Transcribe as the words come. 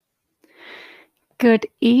Good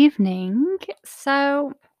evening.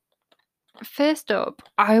 So, first up,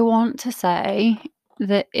 I want to say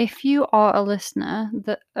that if you are a listener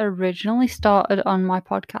that originally started on my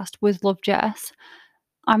podcast with Love Jess,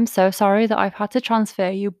 I'm so sorry that I've had to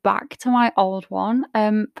transfer you back to my old one.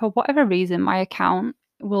 For whatever reason, my account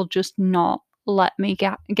will just not let me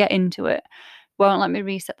get into it. Won't let me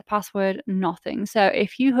reset the password, nothing. So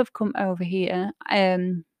if you have come over here,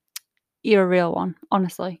 you're a real one,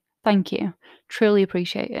 honestly. Thank you. Truly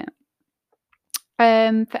appreciate it.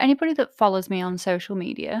 For anybody that follows me on social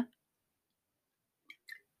media,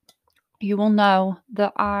 you will know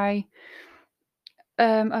that I've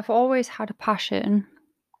always had a passion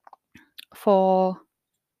for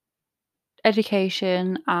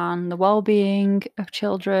education and the well-being of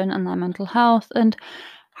children and their mental health, and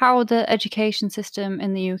how the education system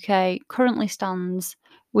in the UK currently stands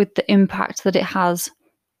with the impact that it has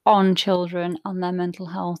on children and their mental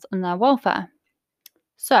health and their welfare.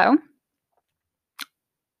 So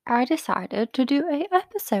I decided to do an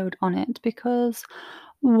episode on it because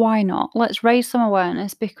why not? Let's raise some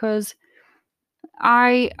awareness, because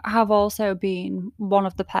I have also been one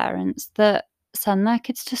of the parents that send their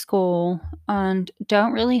kids to school and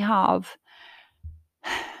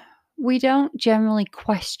we don't generally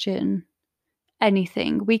question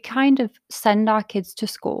anything. We kind of send our kids to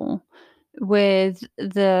school with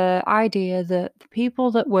the idea that the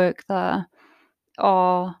people that work there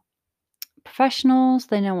are professionals,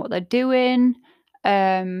 they know what they're doing.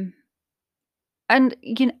 And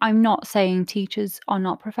I'm not saying teachers are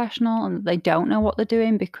not professional and that they don't know what they're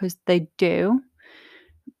doing, because they do.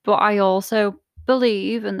 But I also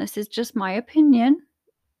believe, and this is just my opinion,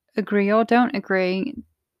 agree or don't agree,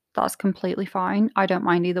 that's completely fine. I don't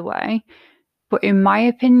mind either way. But in my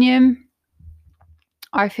opinion,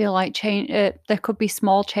 I feel like there could be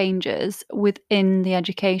small changes within the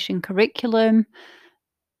education curriculum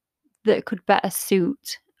that could better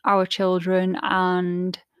suit our children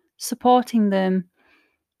and supporting them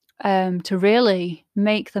to really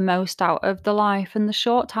make the most out of the life and the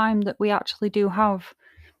short time that we actually do have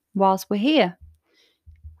whilst we're here.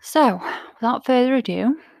 So, without further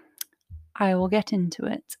ado, I will get into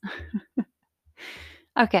it.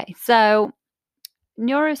 Okay, so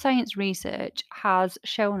neuroscience research has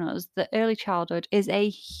shown us that early childhood is a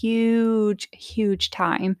huge, huge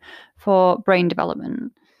time for brain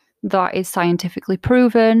development. That is scientifically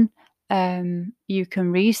proven. You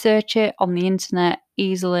can research it on the internet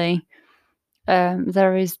easily.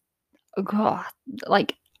 There is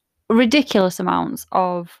like ridiculous amounts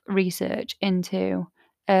of research into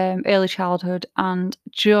early childhood and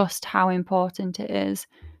just how important it is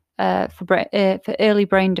for early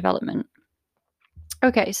brain development.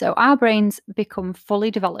 Okay, so our brains become fully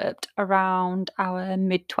developed around our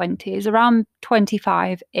mid-20s, around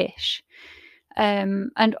 25-ish.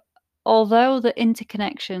 And although the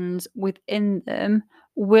interconnections within them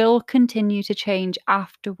will continue to change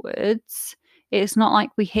afterwards, it's not like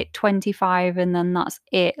we hit 25 and then that's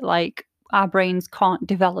it. Like, our brains can't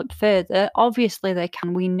develop further. Obviously they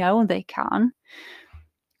can. We know they can.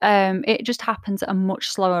 It just happens at a much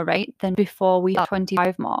slower rate than before we hit the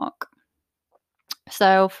 25 mark.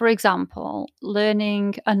 So, for example,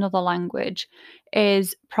 learning another language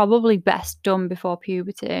is probably best done before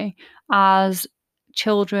puberty, as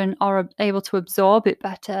children are able to absorb it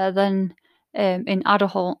better than in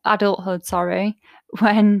adulthood.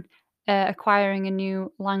 When acquiring a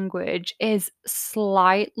new language is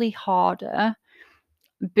slightly harder,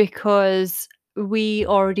 because we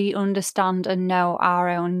already understand and know our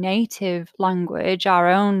own native language, our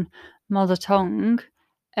own mother tongue.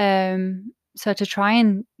 So to try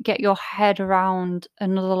and get your head around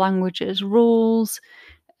another language's rules,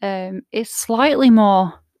 it's slightly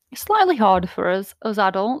harder for us as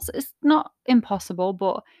adults. It's not impossible,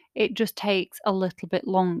 but it just takes a little bit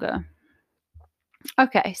longer.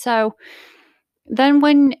 Okay, so then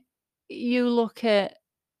when you look at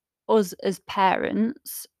us as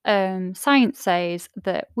parents, science says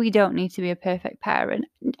that we don't need to be a perfect parent.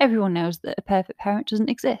 Everyone knows that a perfect parent doesn't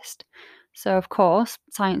exist. So, of course,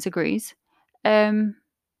 science agrees.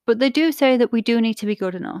 But they do say that we do need to be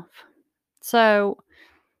good enough. So,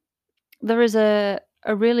 there is a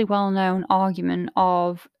really well-known argument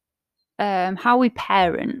of how we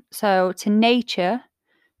parent. So, to nature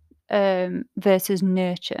versus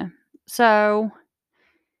nurture. So,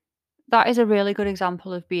 that is a really good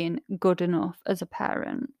example of being good enough as a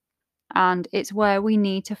parent. And it's where we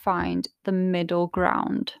need to find the middle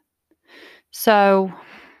ground. So,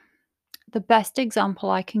 the best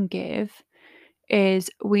example I can give is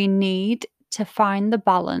we need to find the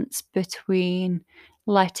balance between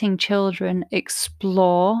letting children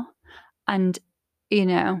explore and you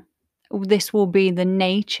know, this will be the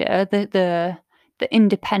nature, the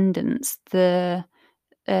independence, the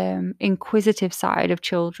inquisitive side of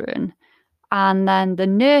children, and then the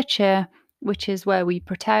nurture, which is where we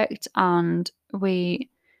protect and we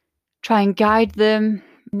try and guide them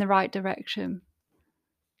in the right direction.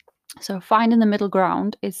 So finding the middle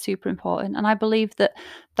ground is super important, and I believe that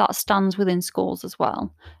that stands within schools as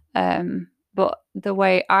well. But the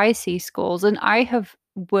way I see schools, and I have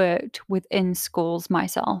worked within schools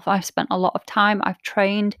myself. I've spent a lot of time. I've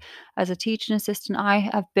trained as a teaching assistant. I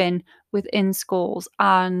have been within schools,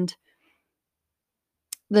 and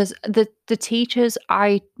there's the teachers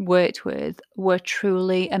I worked with were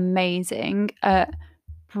truly amazing at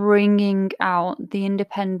bringing out the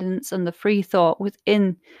independence and the free thought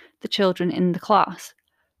within the children in the class.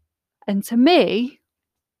 And to me,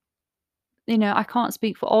 I can't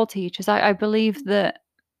speak for all teachers. I believe that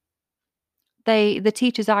the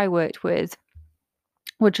teachers I worked with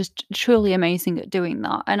were just truly amazing at doing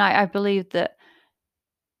that. And I believe that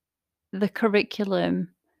the curriculum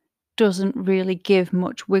doesn't really give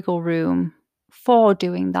much wiggle room for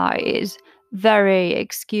doing that. It is very,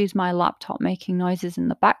 excuse my laptop making noises in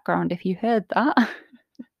the background if you heard that.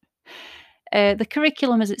 The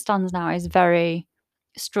curriculum as it stands now is very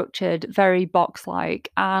structured, very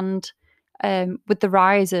box-like, and with the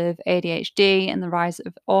rise of ADHD and the rise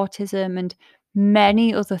of autism and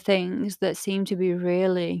many other things that seem to be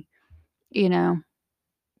really,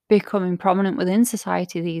 becoming prominent within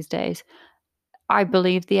society these days, I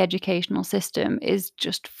believe the educational system is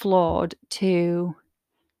just flawed to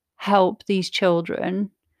help these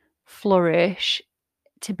children flourish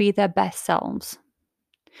to be their best selves.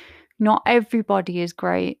 Not everybody is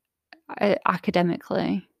great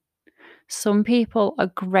academically. Some people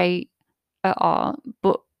are great at art,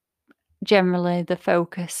 but generally the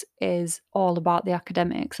focus is all about the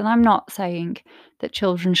academics. And I'm not saying that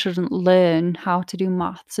children shouldn't learn how to do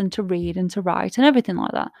maths and to read and to write and everything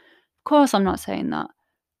like that. Of course, I'm not saying that.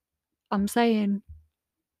 I'm saying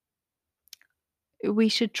we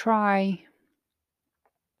should try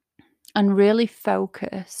and really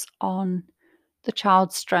focus on the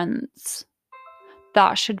child's strengths.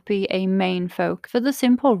 That should be a main focus for the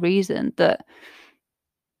simple reason that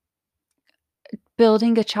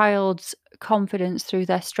building a child's confidence through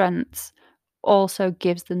their strengths also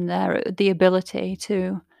gives them the ability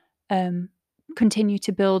to continue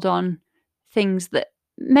to build on things that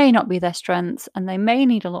may not be their strengths, and they may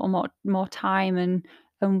need a little more time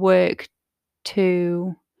and work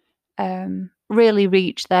to really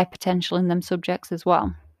reach their potential in them subjects as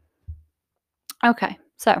well. Okay,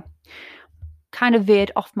 so kind of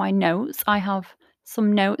veered off my notes. I have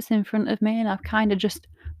some notes in front of me and I've kind of just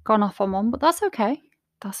gone off on one, but that's okay.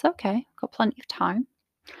 That's okay. I've got plenty of time.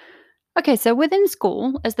 Okay, so within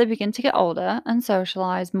school, as they begin to get older and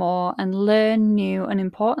socialize more and learn new and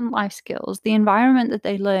important life skills, the environment that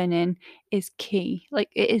they learn in is key. Like,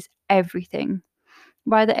 it is everything.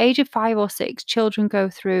 By the age of 5 or 6, children go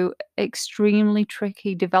through extremely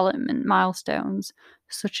tricky development milestones,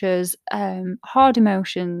 such as hard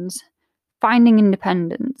emotions, finding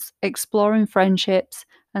independence, exploring friendships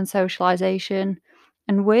and socialization,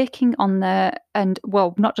 and working on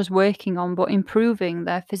not just working on, but improving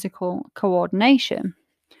their physical coordination.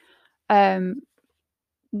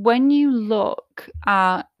 When you look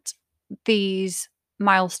at these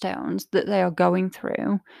milestones that they are going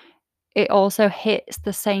through, it also hits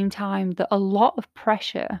the same time that a lot of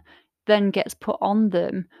pressure then gets put on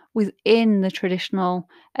them within the traditional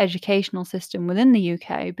educational system within the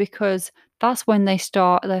UK, because that's when they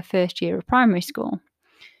start their first year of primary school,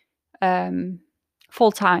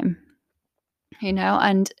 full time,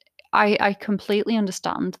 and I completely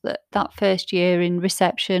understand that first year in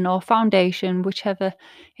reception or foundation, whichever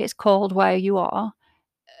it's called where you are,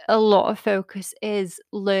 a lot of focus is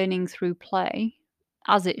learning through play,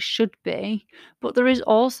 as it should be, but there is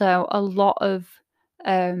also a lot of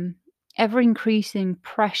ever-increasing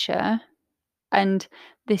pressure and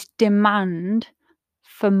this demand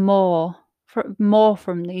for more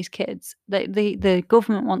from these kids. The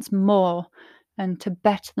government wants more and to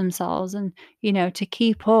better themselves and, to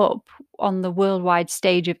keep up on the worldwide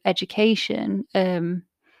stage of education.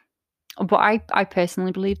 But I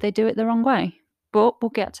personally believe they do it the wrong way. But we'll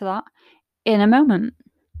get to that in a moment.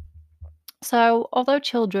 So, although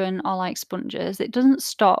children are like sponges, it doesn't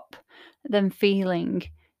stop them feeling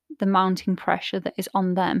the mounting pressure that is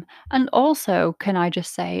on them. And also, can I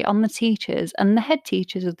just say, on the teachers and the head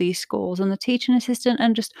teachers of these schools and the teaching assistant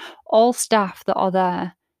and just all staff that are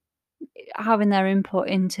there having their input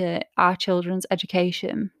into our children's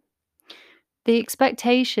education. The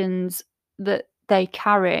expectations that they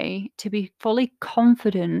carry to be fully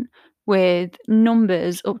confident with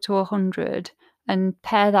numbers up to 100 and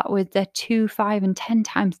pair that with their 2, 5, and 10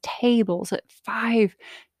 times tables at 5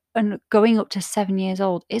 and going up to 7 years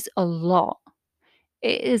old is a lot.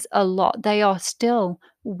 It is a lot. They are still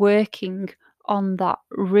working on that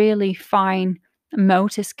really fine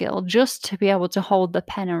motor skill just to be able to hold the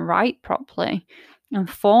pen and write properly and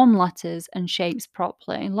form letters and shapes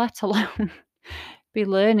properly, let alone be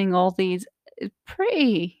learning all these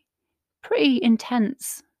pretty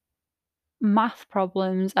intense math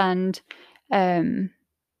problems and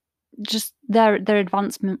just their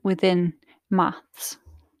advancement within maths.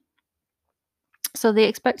 So the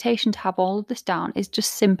expectation to have all of this down is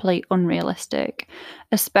just simply unrealistic,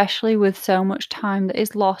 especially with so much time that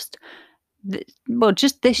is lost. Well,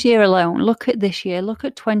 just this year alone, look at this year, look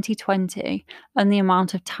at 2020 and the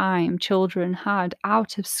amount of time children had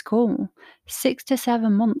out of school, 6 to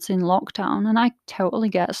 7 months in lockdown. And I totally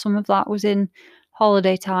get some of that was in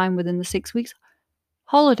holiday time within the 6 weeks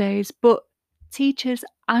holidays, but teachers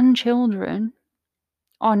and children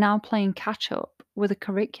are now playing catch up with a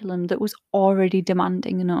curriculum that was already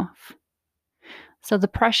demanding enough. So the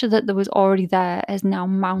pressure that was already there has now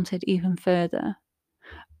mounted even further.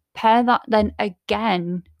 Pair that then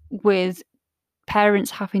again with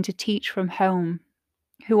parents having to teach from home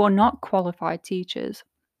who are not qualified teachers,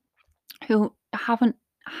 who haven't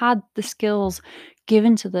had the skills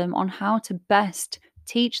given to them on how to best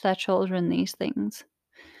teach their children these things.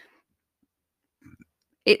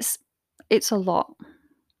 It's a lot.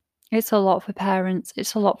 It's a lot for parents,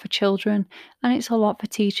 it's a lot for children, and it's a lot for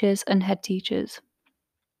teachers and head teachers.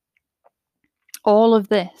 All of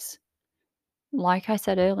this, like I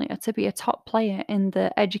said earlier, to be a top player in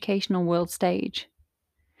the educational world stage.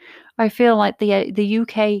 I feel like the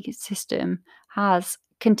UK system has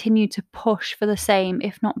continued to push for the same,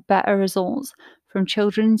 if not better, results from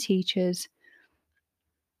children and teachers,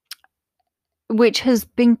 which has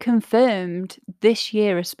been confirmed this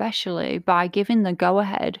year, especially by giving the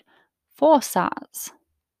go-ahead for SATs.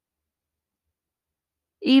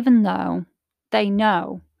 Even though they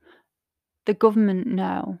know, the government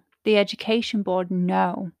know, the education board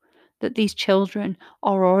know that these children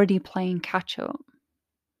are already playing catch up.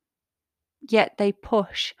 Yet they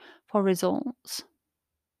push for results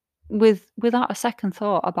without a second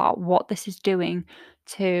thought about what this is doing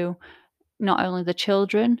to not only the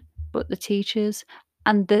children but the teachers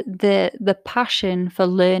and the passion for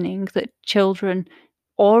learning that children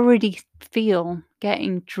already feel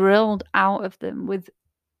getting drilled out of them with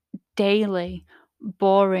daily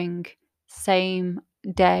boring same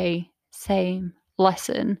day same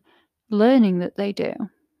lesson learning that they do,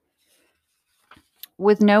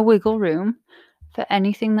 with no wiggle room for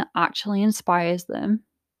anything that actually inspires them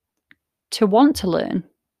to want to learn.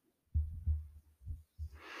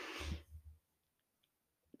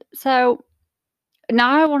 So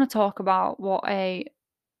now I want to talk about what a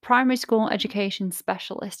primary school education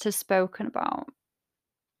specialist has spoken about.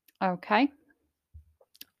 Okay.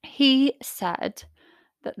 He said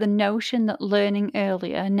that the notion that learning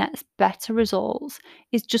earlier nets better results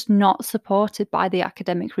is just not supported by the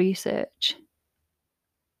academic research.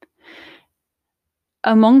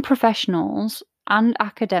 Among professionals and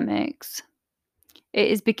academics, it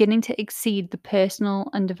is beginning to exceed the personal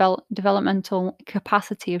and developmental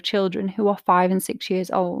capacity of children who are 5 and 6 years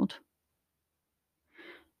old.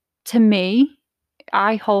 To me,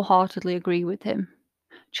 I wholeheartedly agree with him.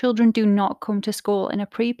 Children do not come to school in a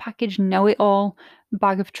pre-packaged know-it-all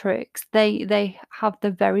bag of tricks. They have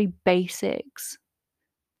the very basics.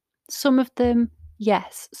 Some of them,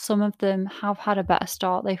 yes, some of them have had a better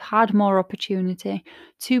start. They've had more opportunity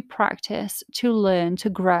to practice, to learn, to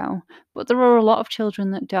grow. But there are a lot of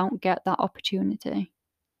children that don't get that opportunity,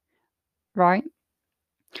 right?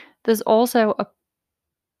 There's also a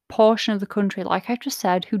portion of the country, like I've just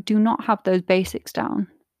said, who do not have those basics down.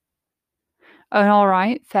 And all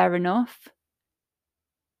right, fair enough.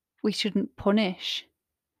 We shouldn't punish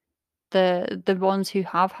the ones who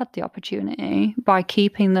have had the opportunity by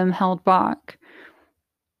keeping them held back.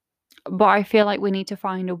 But I feel like we need to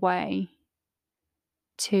find a way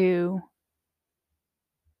to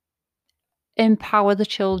empower the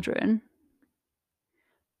children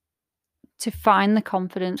to find the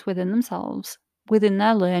confidence within themselves, within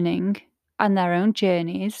their learning and their own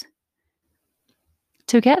journeys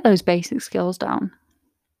to get those basic skills down.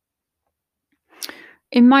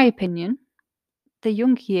 In my opinion, the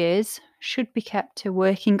young years should be kept to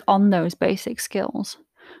working on those basic skills,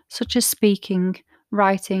 such as speaking,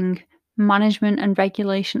 writing, management and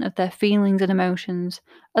regulation of their feelings and emotions,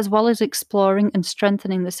 as well as exploring and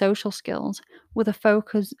strengthening the social skills with a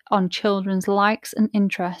focus on children's likes and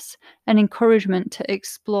interests and encouragement to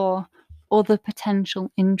explore other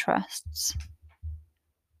potential interests.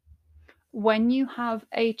 When you have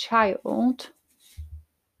a child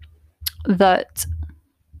that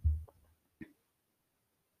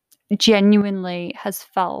genuinely has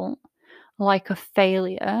felt like a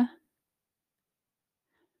failure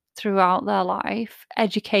throughout their life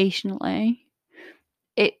educationally,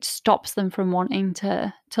 it stops them from wanting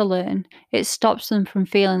to learn. It stops them from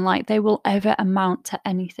feeling like they will ever amount to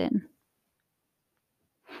anything.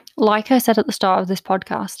 Like I said at the start of this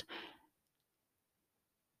podcast,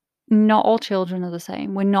 not all children are the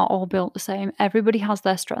same. We're not all built the same. Everybody has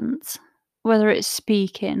their strengths, whether it's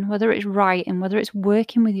speaking, whether it's writing, whether it's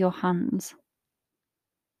working with your hands,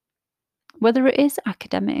 whether it is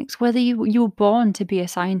academics, whether you were born to be a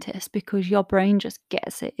scientist because your brain just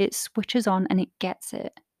gets it. It switches on and it gets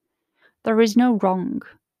it. There is no wrong.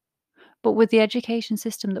 But with the education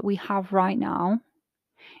system that we have right now,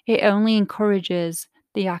 it only encourages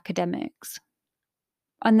the academics.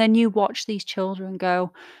 And then you watch these children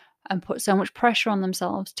go and put so much pressure on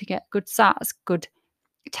themselves to get good SATs, good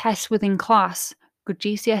tests within class, good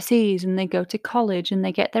GCSEs, and they go to college and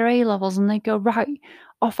they get their A levels and they go, right,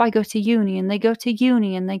 off I go to uni, and they go to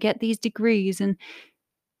uni and they get these degrees. And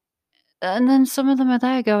then some of them are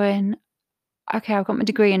there going, okay, I've got my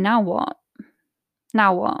degree and now what?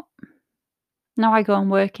 Now what? Now I go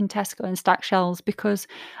and work in Tesco and stack shelves because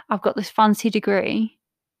I've got this fancy degree,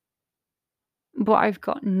 but I've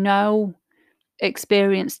got no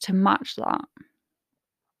experience to match that.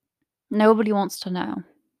 Nobody wants to know.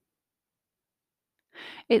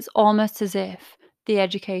 It's almost as if the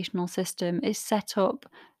educational system is set up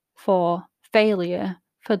for failure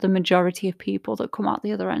for the majority of people that come out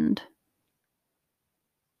the other end.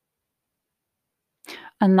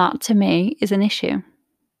 And that to me is an issue.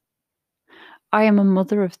 I am a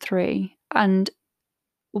mother of 3, and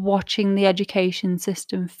watching the education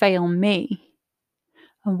system fail me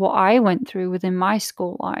and what I went through within my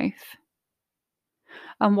school life,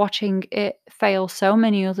 and watching it fail so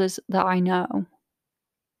many others that I know,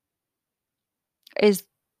 is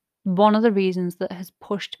one of the reasons that has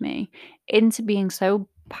pushed me into being so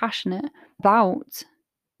passionate about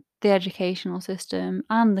the educational system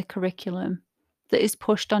and the curriculum that is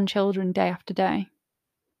pushed on children day after day.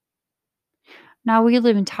 Now, we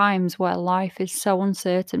live in times where life is so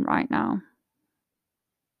uncertain right now.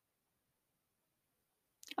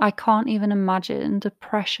 I can't even imagine the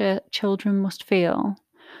pressure children must feel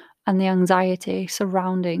and the anxiety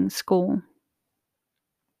surrounding school.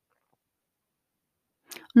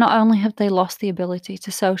 Not only have they lost the ability to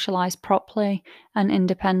socialise properly and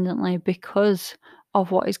independently because of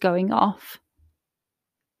what is going off,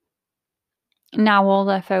 now all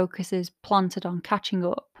their focus is planted on catching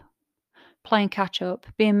up, playing catch up,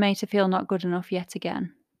 being made to feel not good enough yet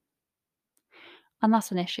again. And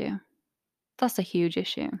that's an issue. That's a huge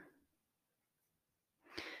issue.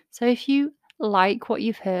 So if you like what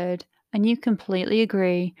you've heard and you completely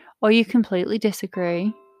agree or you completely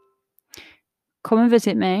disagree, come and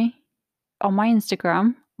visit me on my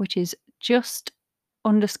Instagram, which is just_jess.n,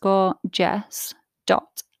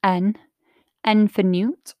 N for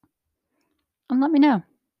Newt, and let me know.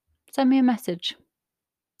 Send me a message.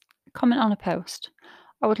 Comment on a post.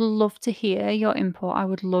 I would love to hear your input. I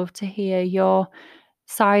would love to hear your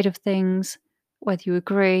side of things, whether you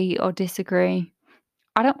agree or disagree.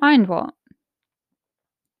 I don't mind what.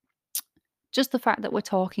 Just the fact that we're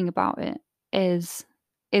talking about it is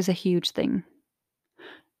a huge thing.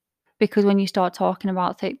 Because when you start talking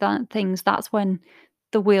about things, that's when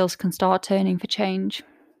the wheels can start turning for change.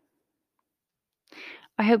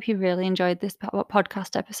 I hope you really enjoyed this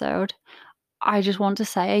podcast episode. I just want to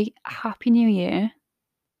say Happy New Year,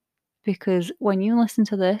 because when you listen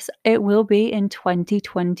to this, it will be in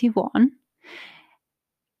 2021.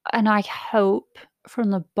 And I hope from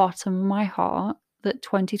the bottom of my heart that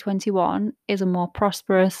 2021 is a more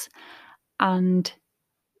prosperous and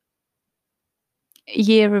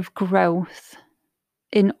year of growth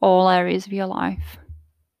in all areas of your life.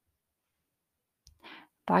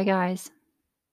 Bye, guys.